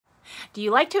Do you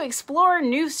like to explore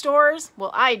new stores?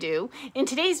 Well, I do. In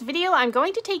today's video, I'm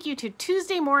going to take you to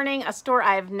Tuesday Morning, a store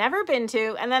I've never been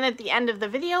to, and then at the end of the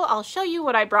video, I'll show you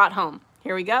what I brought home.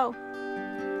 Here we go.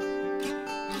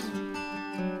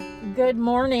 Good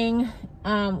morning.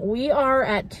 We are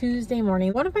at Tuesday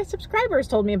Morning. One of my subscribers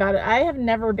told me about it. I have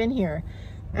never been here.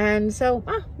 And so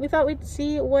we thought we'd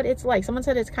see what it's like. Someone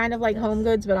said it's kind of like Home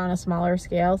Goods, but on a smaller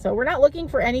scale. So we're not looking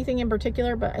for anything in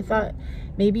particular, but I thought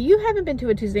maybe you haven't been to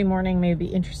a Tuesday Morning, may be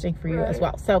interesting for you as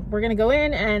well. So we're gonna go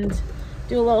in and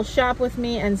do a little shop with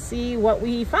me and see what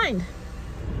we find.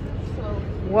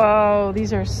 Whoa,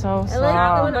 these are so soft.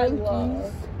 I like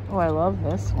the Oh, I love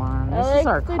this one. This is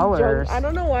our colors. I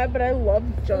don't know why, but I love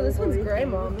junk. This one's gray,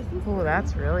 Mom. Oh,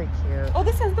 that's really cute. Oh,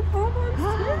 this has the pom-poms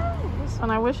too. This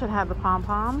one, I wish it had the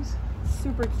pom-poms.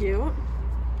 Super cute.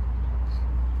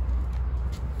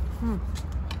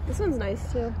 This one's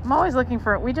nice too. I'm always looking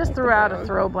for it. We just threw out a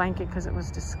throw blanket because it was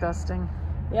disgusting.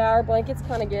 Yeah, our blankets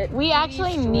kind of get... We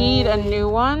actually need a new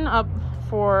one up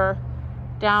for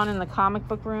down in the comic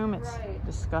book room. It's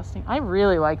disgusting. I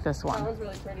really like this one. That one's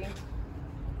really pretty.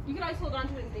 You can always hold on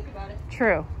to it and think about it.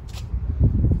 True.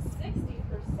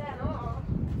 60% off.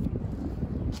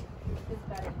 It's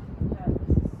better.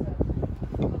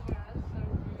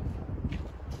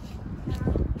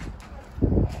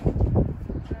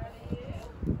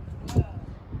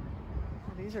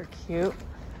 These are cute.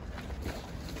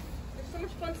 There's so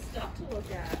much fun stuff to look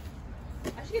at.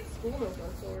 I should get school notes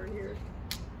over here.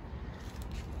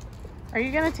 Are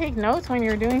you going to take notes when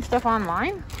you're doing stuff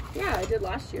online? Yeah, I did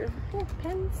last year. Oh,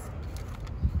 pens.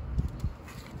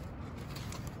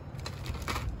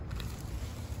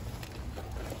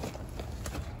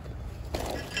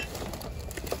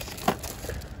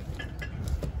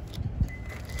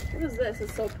 What is this? A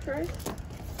soap tray?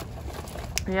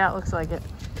 Yeah, it looks like it.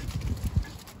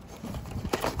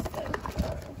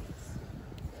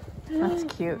 That's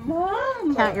cute.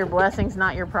 Mom! Count your blessings,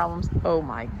 not your problems. Oh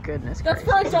my goodness. That's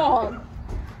gracious. for a dog.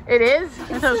 It is?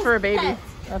 I thought it was for a baby. Pet.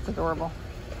 That's adorable.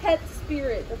 Pet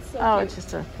spirit. That's so Oh, cute. it's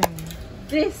just a thing.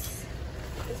 This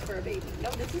is for a baby. No,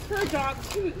 this is for a dog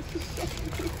too.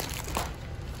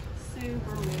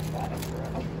 Super weird bottom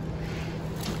row.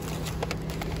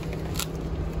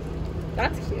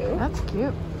 That's cute. That's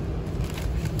cute.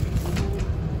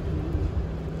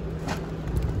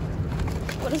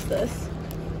 What is this?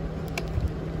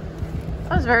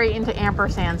 I was very into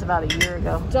ampersands about a year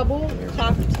ago. Double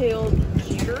cocktail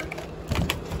cheater.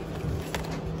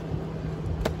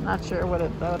 Not sure what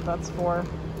that's for.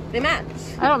 They match.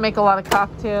 I don't make a lot of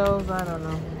cocktails. I don't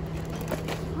know.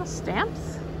 Oh,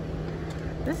 stamps?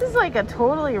 This is like a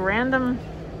totally random...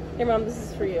 Hey, Mom, this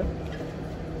is for you.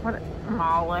 What?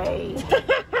 Molly.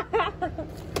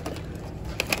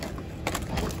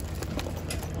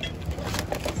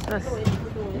 What's this?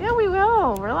 Yeah, we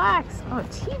will. Relax. Oh, a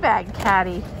teabag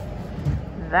caddy.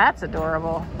 That's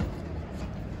adorable.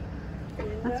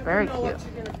 That's very cute.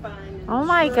 Oh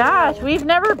my gosh, we've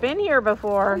never been here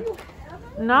before.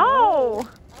 No.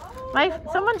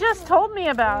 Someone just told me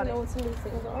about it. I don't know what some of these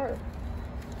things are.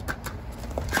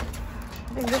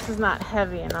 I think this is not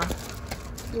heavy enough.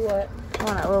 What? I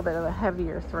want a little bit of a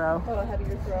heavier throw. Oh, a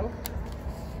heavier throw.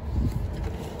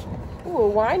 Ooh, a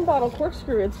wine bottle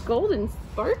corkscrew. It's golden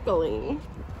sparkly.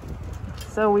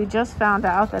 So we just found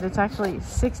out that it's actually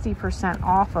 60%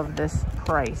 off of this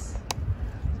price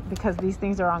because these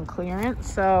things are on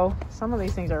clearance. So some of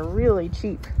these things are really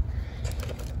cheap.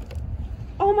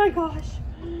 Oh my gosh.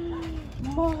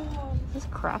 Mom. Is this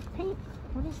craft paint?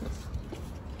 What is this?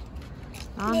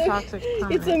 Non-toxic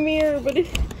permanent. It's a mirror, but it...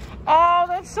 Oh,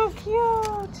 that's so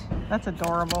cute. That's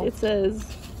adorable. It says,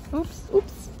 oops,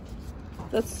 oops.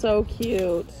 That's so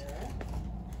cute.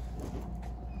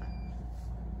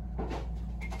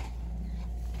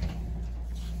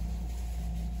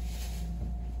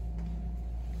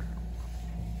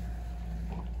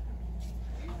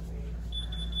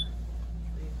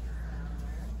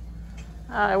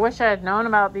 I wish I had known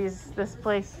about this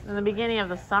place in the beginning of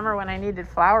the summer when I needed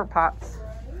flower pots.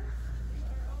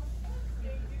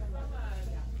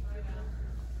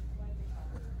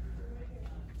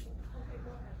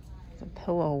 It's a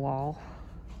pillow wall.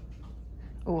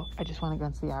 Oh, I just went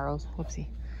against the arrows. Whoopsie.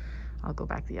 I'll go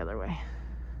back the other way.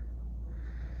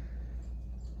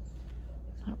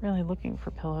 Not really looking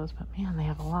for pillows, but man, they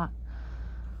have a lot.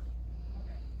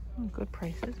 Oh, good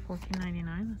prices,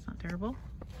 $14.99. That's not terrible.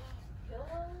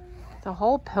 It's a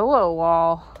whole pillow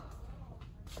wall.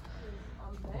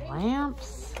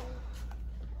 Lamps.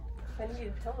 I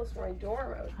needed pillows for my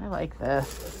dorm. I like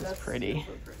this. This is pretty.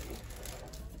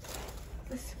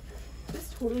 This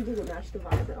totally doesn't match the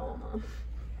vibe at all, Mom.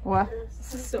 What?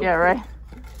 This is so yeah, cool. right.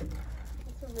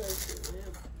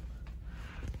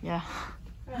 Yeah.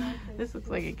 This looks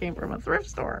like it came from a thrift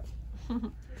store. It's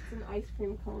an ice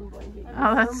cream cone blanket.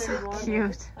 Oh, that's so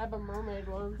cute. I have a mermaid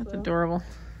one. That's adorable.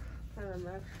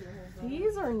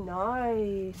 These are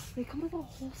nice. They come with a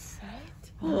whole set.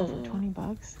 Oh, for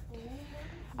 $20.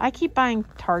 I keep buying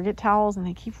Target towels and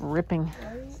they keep ripping.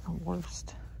 It's the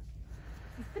worst.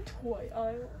 The toy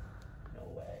aisle. No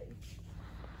way.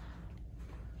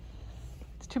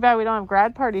 It's too bad we don't have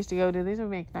grad parties to go to. These would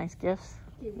make nice gifts.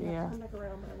 Yeah. Come back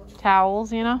around, but I want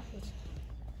Towels, you know?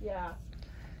 Yeah.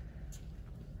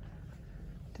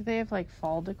 Do they have like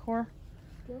fall decor?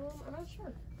 I'm not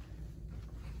sure.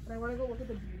 But I want to go look at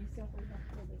the beauty stuff we have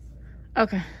for this.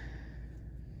 Okay.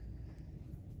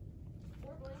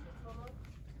 More blankets, Mama.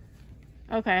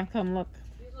 Okay, I'll come look.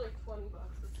 These are like $20,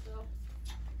 but still.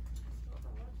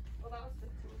 Well, that was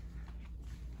 15.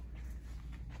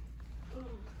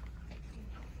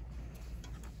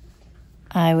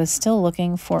 I was still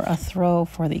looking for a throw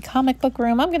for the comic book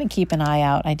room. I'm going to keep an eye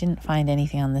out. I didn't find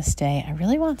anything on this day. I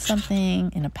really want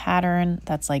something in a pattern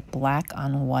that's like black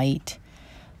on white,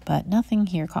 but nothing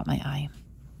here caught my eye.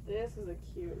 This is a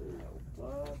cute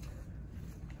notebook.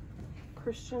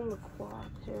 Christian Lacroix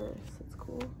Paris. That's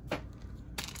cool.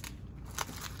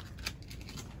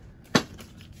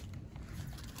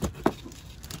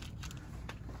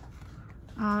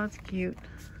 Oh, that's cute.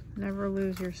 Never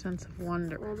lose your sense of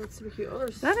wonder. Oh, that's super cute. Oh,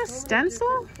 there's Is that a so many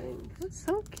stencil? different things. That's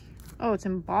so cute. Oh, it's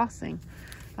embossing.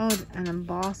 Oh, an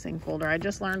embossing folder. I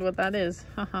just learned what that is.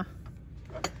 Haha.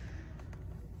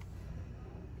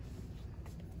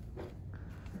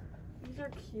 These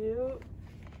are cute.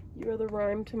 You're the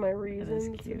rhyme to my reason. is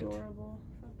It's cute. adorable.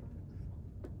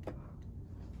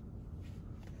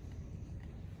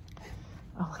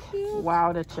 Oh, look.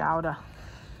 Wow, the chowder.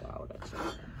 Wow, that's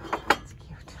That's cute.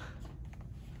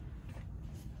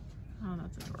 Oh,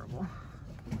 that's adorable.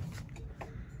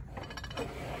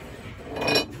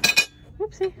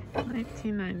 Whoopsie.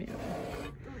 $19.90.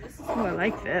 Oh, I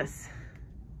like this.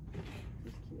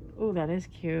 Oh, that is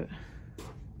cute.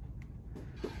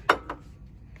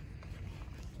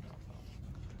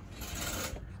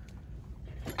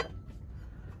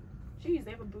 Jeez,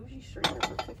 they have a bougie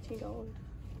straightener for $15.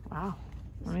 Wow.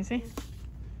 Let me see.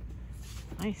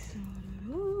 Nice.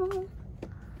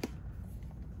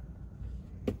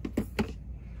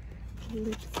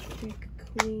 Lipstick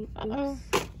queen. Uh-oh.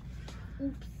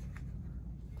 Oops.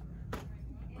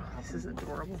 Oh, this is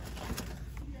adorable.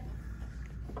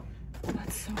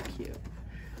 That's so cute.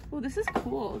 Oh, this is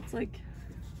cool. It's like,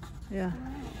 Yeah.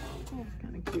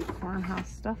 Kind of cute farmhouse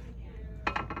stuff.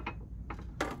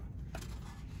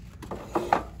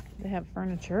 They have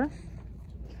furniture.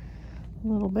 A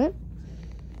little bit.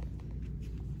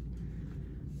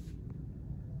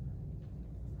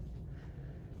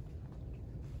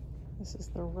 This is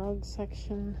the rug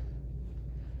section.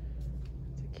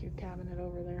 It's a cute cabinet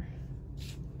over there.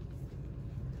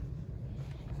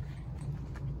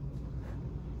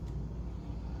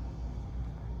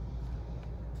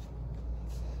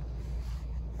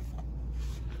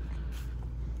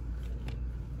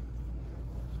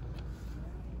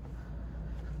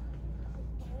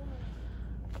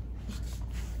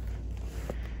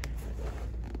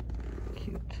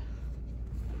 Cute.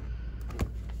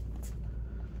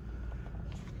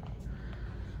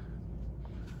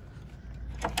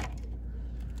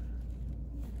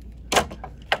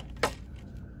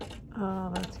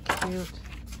 Oh, that's cute.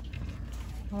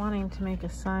 I'm wanting to make a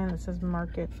sign that says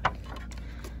market.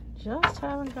 Just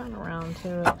haven't gotten around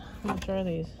to it. How much are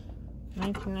these?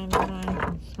 $19.99.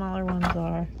 And smaller ones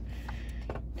are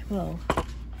 $12.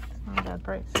 It's not a bad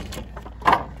price.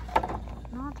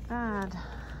 Not bad.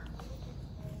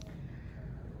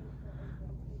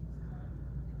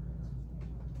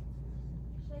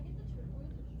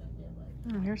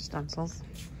 Oh, here's stencils.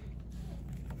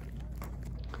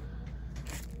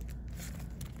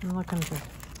 I'm looking to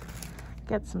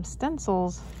get some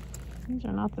stencils. These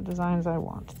are not the designs I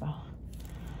want, though.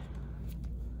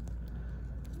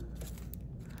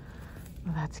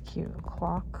 Oh, that's cute. A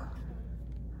clock.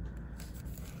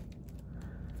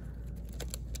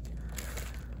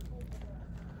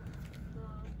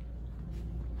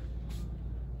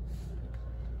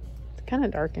 It's kind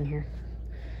of dark in here.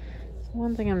 So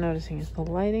one thing I'm noticing is the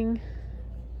lighting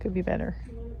could be better.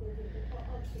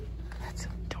 That's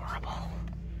adorable.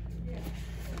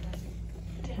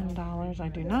 $10. I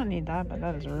do not need that, but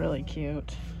that is really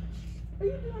cute. Are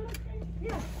you doing okay?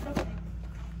 Yeah. Okay.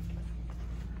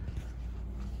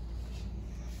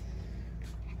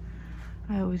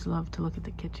 I always love to look at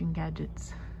the kitchen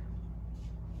gadgets.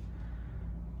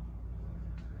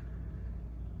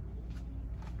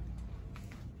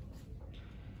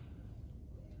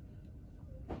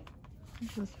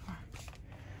 What's this for?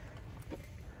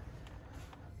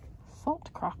 Salt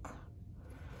crock.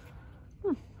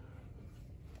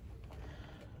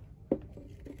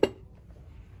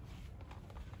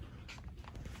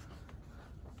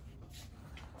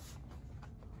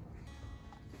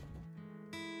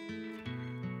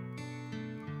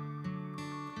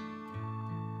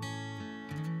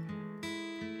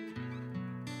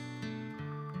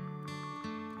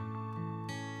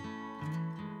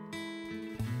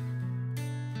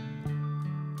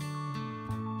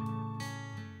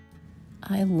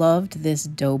 I loved this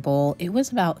dough bowl. It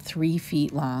was about 3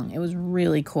 feet long. It was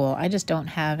really cool. I just don't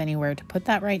have anywhere to put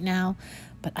that right now,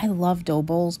 but I love dough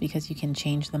bowls because you can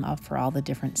change them up for all the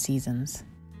different seasons.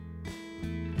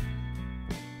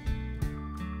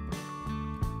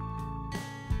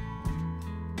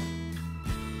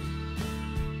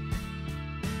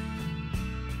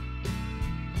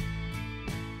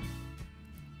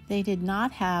 They did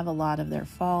not have a lot of their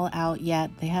fall out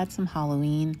yet. They had some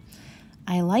Halloween.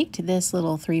 I liked this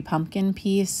little 3 pumpkin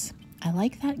piece. I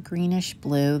like that greenish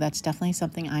blue. That's definitely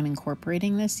something I'm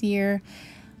incorporating this year.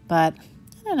 But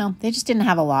I don't know, they just didn't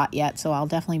have a lot yet, so I'll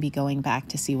definitely be going back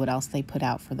to see what else they put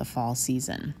out for the fall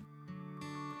season.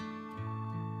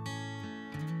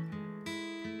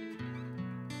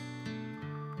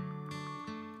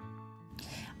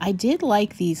 I did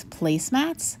like these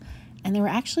placemats, and they were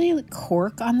actually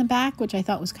cork on the back, which I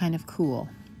thought was kind of cool.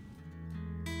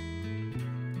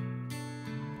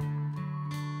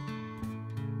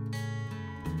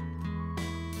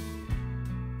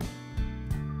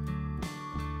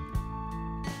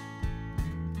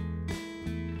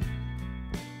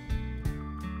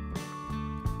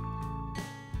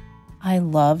 I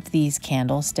loved these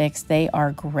candlesticks. They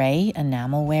are gray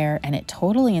enamelware, and it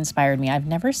totally inspired me. I've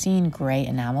never seen gray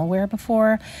enamelware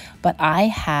before, but I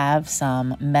have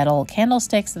some metal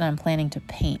candlesticks that I'm planning to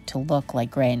paint to look like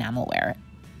gray enamelware.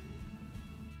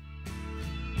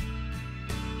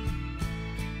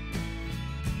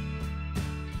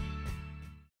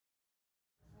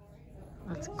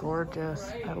 That's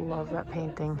gorgeous. I love that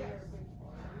painting.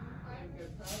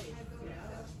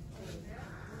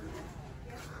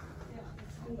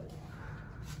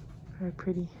 Very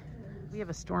pretty. We have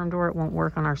a storm door. It won't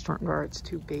work on our storm door. It's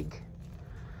too big.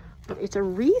 But it's a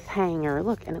wreath hanger.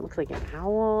 Look, and it looks like an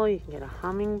owl. You can get a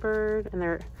hummingbird, and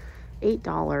they're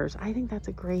 $8. I think that's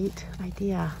a great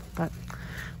idea, but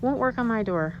won't work on my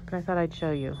door. But I thought I'd show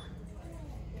you.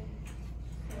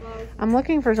 I'm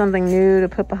looking for something new to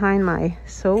put behind my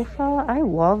sofa. I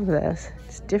love this.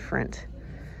 It's different.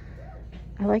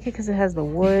 I like it because it has the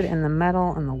wood and the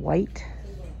metal and the white.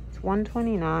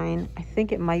 $129. I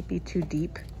think it might be too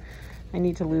deep. I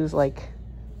need to lose like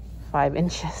 5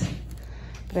 inches,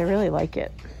 but I really like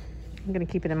it. I'm gonna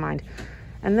keep it in mind.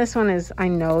 And this one is, I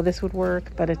know this would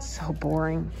work, but it's so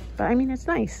boring. But I mean, it's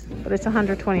nice, but it's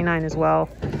 $129 as well.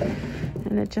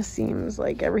 And it just seems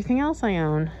like everything else I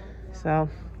own. So,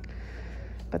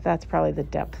 but that's probably the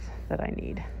depth that I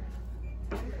need.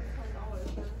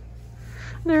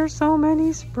 There's so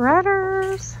many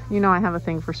spreaders. You know I have a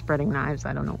thing for spreading knives.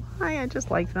 I don't know why, I just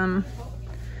like them.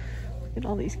 Look at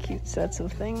all these cute sets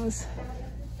of things.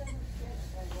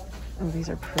 Oh, these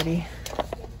are pretty.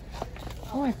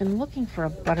 Oh, I've been looking for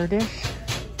a butter dish.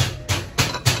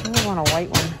 I really want a white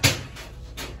one.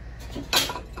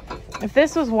 If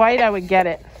this was white, I would get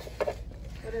it.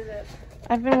 What is it?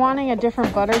 I've been wanting a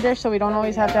different butter dish so we don't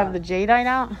always have to have the jadeite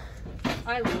out.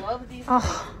 I love these.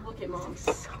 Oh, look at Mom.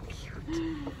 so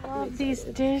love these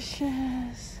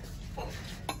dishes.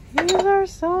 These are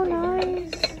so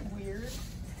nice. Weird.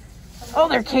 Oh,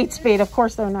 they're Kate Spade. Of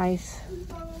course they're nice.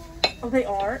 Oh, they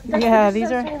are? Yeah,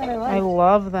 these are. I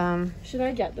love them. Should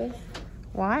I get this?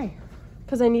 Why?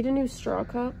 Because I need a new straw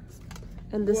cup.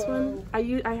 And this one, I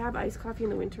have iced coffee in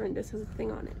the winter, and this has a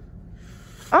thing on it.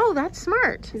 Oh, that's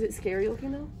smart. Is it scary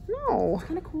looking though? No. It's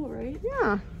kind of cool, right?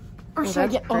 Yeah. Or should I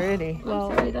get pretty. Oh,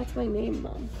 well, sorry, that's my name,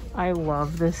 Mom. I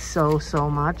love this so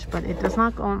much, but it does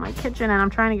not go in my kitchen, and I'm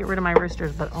trying to get rid of my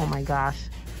roosters, but oh my gosh,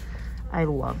 I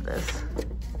love this.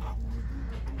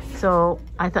 So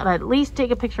I thought I'd at least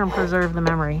take a picture and preserve the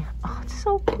memory. Oh, it's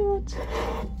so cute.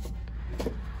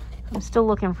 I'm still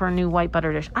looking for a new white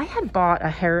butter dish. I had bought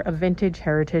a vintage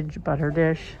heritage butter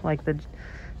dish, like the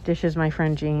dishes my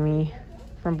friend Jamie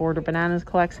from Border Bananas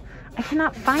collects. I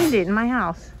cannot find it in my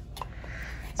house.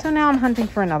 So now I'm hunting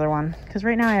for another one, because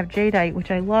right now I have jadeite,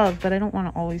 which I love, but I don't want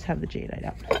to always have the jadeite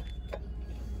out.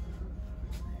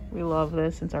 We love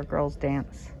this since our girls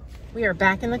dance. We are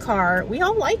back in the car. We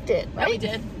all liked it, right? Yeah, we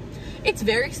did. It's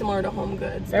very similar to Home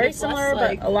Goods. Very similar,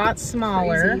 but a lot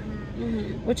smaller,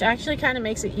 Mm-hmm. which actually kind of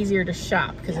makes it easier to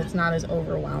shop because it's not as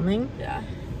overwhelming. Yeah.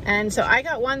 And so I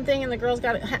got one thing and the girls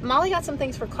got, Molly got some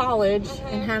things for college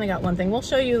and Hannah got one thing. We'll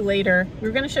show you later. We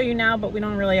were going to show you now, but we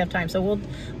don't really have time. So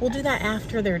we'll do that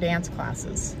after their dance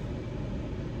classes.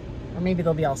 Or maybe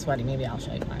they'll be all sweaty. Maybe I'll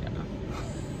show you. I don't know.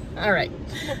 All right,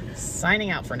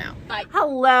 signing out for now. Bye.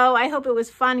 Hello, I hope it was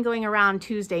fun going around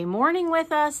Tuesday morning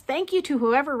with us. Thank you to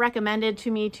whoever recommended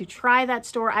to me to try that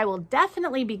store. I will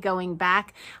definitely be going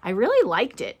back. I really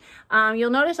liked it. You'll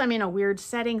notice I'm in a weird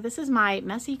setting. This is my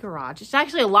messy garage. It's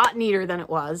actually a lot neater than it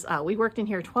was. We worked in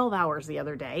here 12 hours the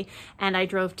other day, and I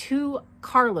drove 2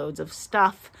 carloads of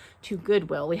stuff to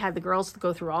Goodwill. We had the girls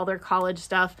go through all their college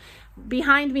stuff.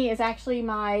 Behind me is actually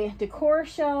my decor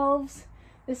shelves.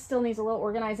 This still needs a little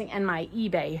organizing, and my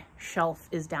eBay shelf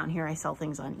is down here. I sell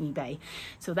things on eBay.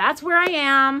 So that's where I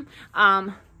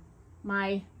am.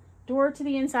 My door to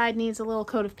the inside needs a little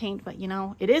coat of paint, but you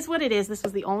know, it is what it is. This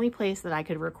was the only place that I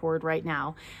could record right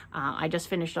now. I just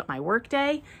finished up my work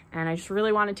day, and I just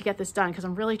really wanted to get this done because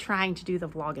I'm really trying to do the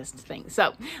Vlogust thing.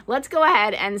 So let's go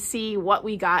ahead and see what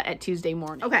we got at Tuesday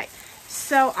morning. Okay,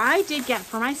 so I did get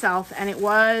for myself, and it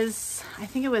was, I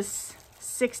think it was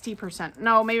 60%.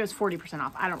 No, maybe it was 40%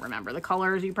 off. I don't remember. The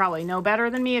colors, you probably know better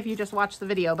than me if you just watched the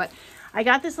video, but I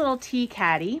got this little tea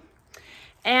caddy.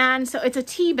 And so it's a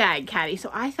tea bag caddy.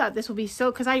 So I thought this would be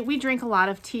so, because we drink a lot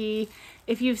of tea.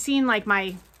 If you've seen like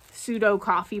my pseudo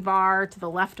coffee bar to the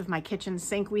left of my kitchen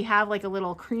sink, we have like a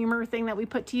little creamer thing that we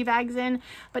put tea bags in.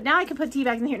 But now I can put tea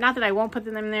bags in here. Not that I won't put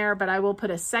them in there, but I will put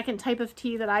a second type of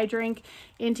tea that I drink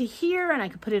into here, and I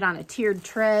can put it on a tiered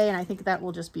tray, and I think that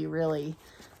will just be really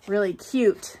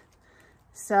cute.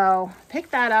 So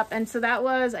pick that up. And so that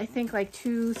was, I think, like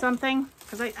 2 something,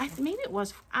 because I maybe it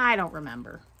was, I don't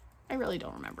remember. I really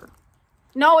don't remember.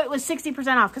 No, it was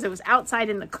 60% off because it was outside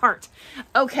in the cart.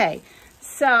 Okay,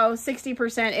 so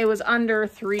 60%, it was under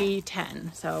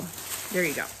 $3.10. So there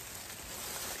you go.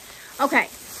 Okay,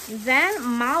 then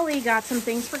Molly got some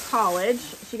things for college.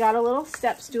 She got a little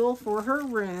step stool for her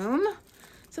room.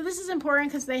 So this is important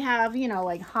because they have, you know,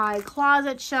 like high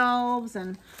closet shelves.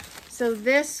 And so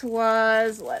this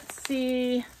was, let's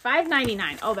see,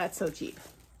 $5.99. Oh, that's so cheap.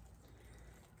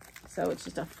 So it's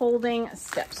just a folding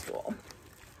step stool.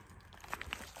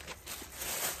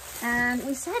 And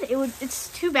we said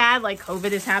it's too bad like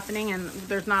COVID is happening and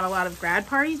there's not a lot of grad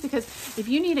parties, because if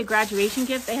you need a graduation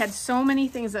gift, they had so many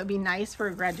things that would be nice for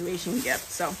a graduation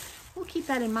gift. So we'll keep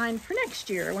that in mind for next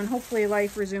year when hopefully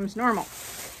life resumes normal.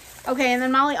 Okay, and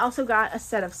then Molly also got a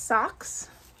set of socks.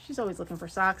 She's always looking for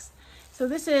socks. So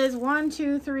this is 1,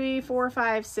 2, 3, 4,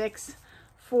 5, 6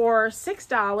 for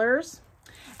 $6.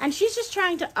 And she's just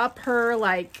trying to up her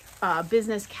like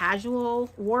business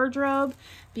casual wardrobe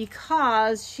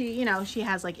because she, you know, she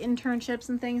has like internships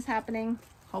and things happening,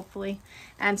 hopefully.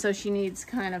 And so she needs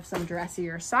kind of some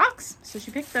dressier socks. So she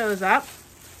picked those up.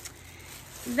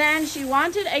 Then she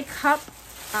wanted a cup.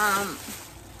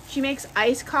 She makes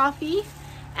iced coffee.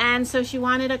 And so she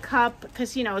wanted a cup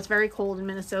because, you know, it's very cold in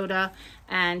Minnesota,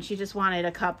 and she just wanted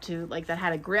a cup to like that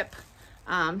had a grip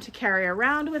to carry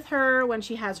around with her when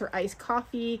she has her iced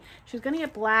coffee. She was going to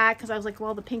get black because I was like,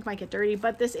 well, the pink might get dirty,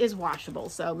 but this is washable,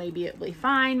 so maybe it'll be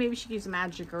fine. Maybe she can use a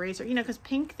magic eraser, you know, because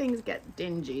pink things get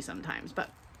dingy sometimes, but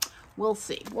we'll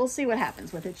see. We'll see what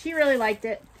happens with it. She really liked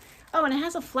it. Oh, and it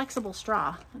has a flexible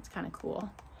straw. That's kind of cool.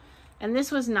 And this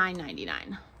was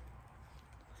 $9.99.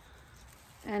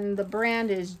 And the brand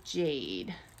is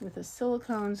Jade with a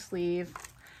silicone sleeve.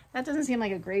 That doesn't seem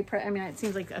like a great price. I mean, it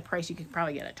seems like a price you could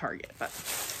probably get at Target, but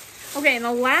okay. And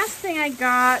the last thing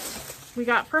we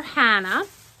got for Hannah.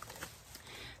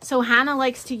 So Hannah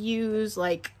likes to use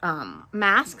like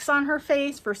masks on her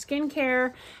face for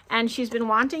skincare, and she's been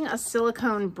wanting a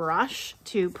silicone brush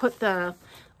to put the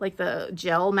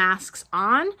gel masks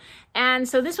on. And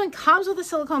so this one comes with a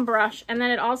silicone brush, and then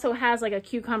it also has like a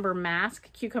cucumber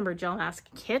gel mask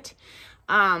kit.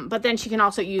 But then she can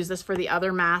also use this for the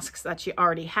other masks that she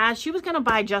already has. She was gonna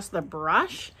buy just the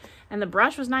brush, and the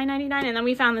brush was $9.99, and then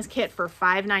we found this kit for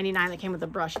 $5.99 that came with a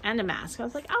brush and a mask. I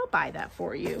was like, I'll buy that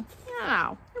for you.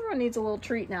 Yeah, everyone needs a little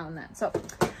treat now and then. So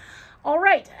all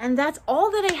right, and that's all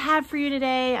that I have for you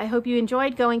today. I hope you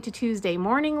enjoyed going to Tuesday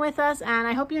morning with us, and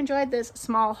I hope you enjoyed this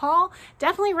small haul.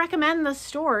 Definitely recommend the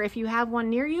store if you have one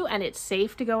near you and it's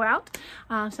safe to go out.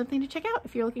 Something to check out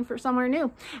if you're looking for somewhere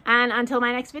new. And until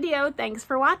my next video, thanks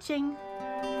for watching.